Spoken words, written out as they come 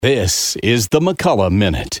This is the McCullough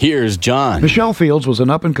Minute. Here's John. Michelle Fields was an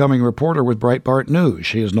up-and-coming reporter with Breitbart News.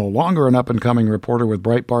 She is no longer an up-and-coming reporter with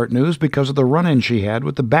Breitbart News because of the run-in she had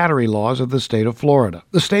with the battery laws of the state of Florida.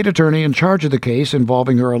 The state attorney in charge of the case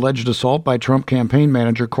involving her alleged assault by Trump campaign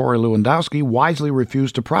manager Cory Lewendowski wisely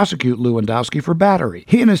refused to prosecute Lewendowski for battery.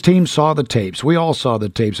 He and his team saw the tapes. We all saw the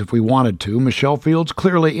tapes if we wanted to. Michelle Fields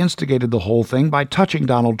clearly instigated the whole thing by touching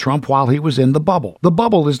Donald Trump while he was in the bubble. The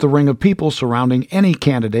bubble is the ring of people surrounding any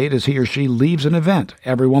candidate as he or she leaves an event.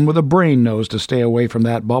 Everyone with a brain knows to stay away from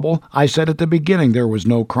that bubble. I said at the beginning there was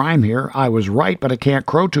no crime here. I was right, but I can't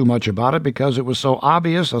crow too much about it because it was so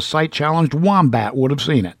obvious a sight-challenged wombat would have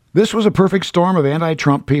seen it. This was a perfect storm of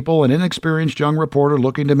anti-Trump people, an inexperienced young reporter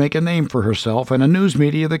looking to make a name for herself, and a news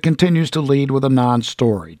media that continues to lead with a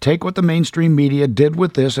non-story. Take what the mainstream media did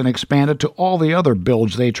with this and expand it to all the other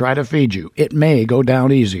bilge they try to feed you. It may go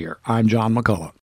down easier. I'm John McCullough.